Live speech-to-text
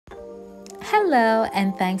Hello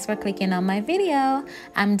and thanks for clicking on my video.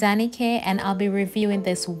 I'm Danny K and I'll be reviewing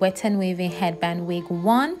this Wet and Wavy Headband Wig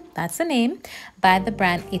 1, that's the name, by the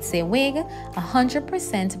brand It's A Wig,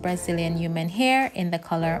 100% Brazilian human hair in the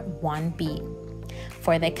color 1B.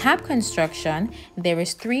 For the cap construction, there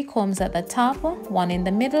is 3 combs at the top, 1 in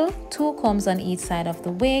the middle, 2 combs on each side of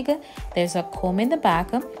the wig. There's a comb in the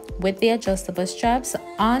back with the adjustable straps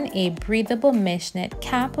on a breathable mesh net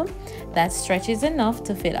cap that stretches enough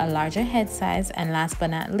to fit a larger head size. And last but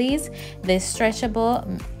not least, this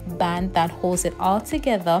stretchable band that holds it all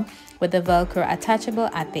together with the Velcro attachable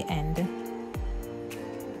at the end.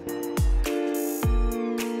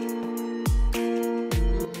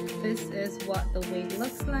 This is what the wig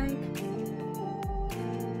looks like.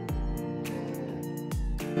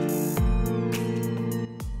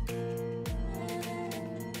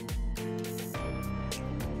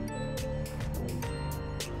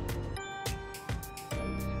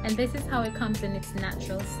 And this is how it comes in its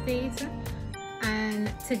natural state. And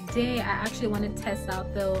today I actually want to test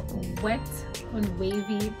out the wet and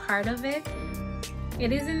wavy part of it.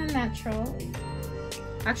 It is in a natural.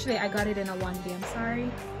 Actually, I got it in a 1B, I'm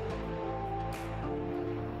sorry.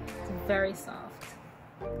 It's very soft.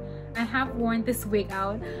 I have worn this wig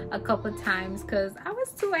out a couple times because I was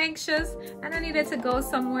too anxious and I needed to go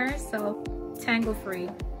somewhere, so tangle free.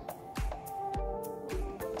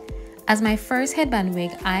 As my first headband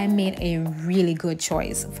wig, I made a really good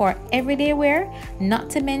choice for everyday wear, not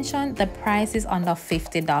to mention the price is under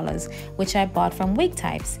 $50, which I bought from Wig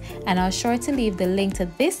Types, and I'll sure to leave the link to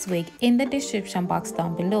this wig in the description box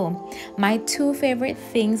down below. My 2 favorite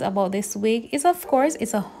things about this wig is, of course,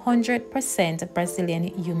 it's 100% Brazilian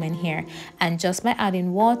human hair, and just by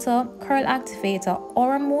adding water, curl activator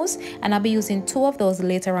or a mousse, and I'll be using 2 of those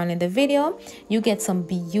later on in the video, you get some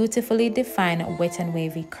beautifully defined wet and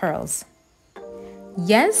wavy curls.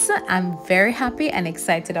 Yes, I'm very happy and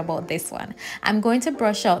excited about this one. I'm going to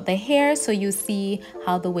brush out the hair so you see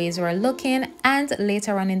how the waves are looking, and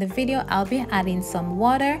later on in the video I'll be adding some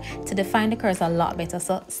water to define the curls a lot better,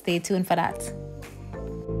 so stay tuned for that.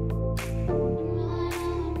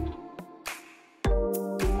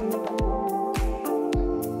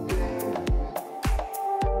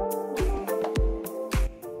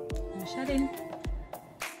 Shut in.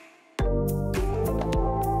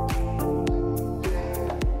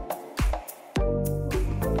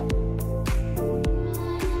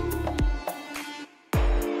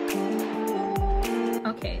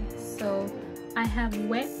 Okay, so I have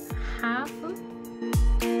wet half as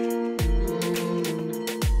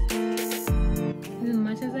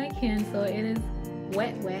much as I can, so it is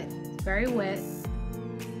wet, very wet.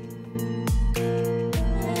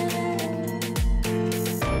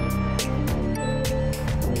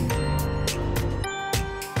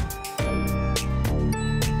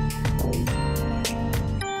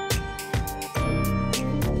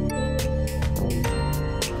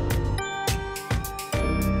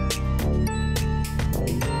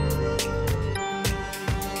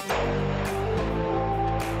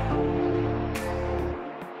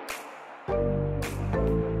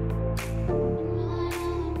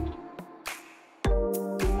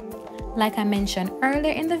 Like I mentioned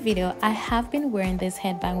earlier in the video, I have been wearing this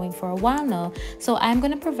headband wig for a while now, so I'm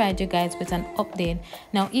going to provide you guys with an update.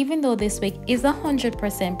 Now, even though this wig is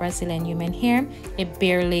 100% Brazilian human hair, it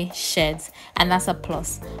barely sheds, and that's a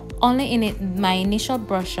plus. Only in my initial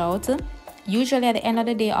brush out, usually at the end of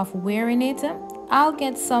the day of wearing it, I'll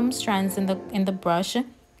get some strands in the brush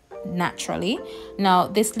naturally. Now,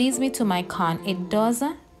 this leads me to my con. It does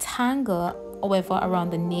tangle, however,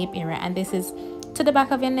 around the nape area, and this is to the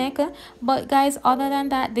back of your neck. But guys, other than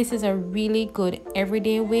that, this is a really good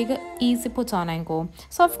everyday wig, easy put on and go.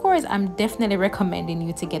 So of course, I'm definitely recommending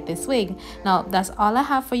you to get this wig. Now, that's all I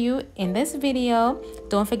have for you in this video.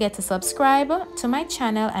 Don't forget to subscribe to my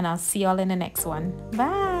channel, and I'll see y'all in the next one.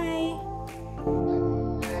 Bye.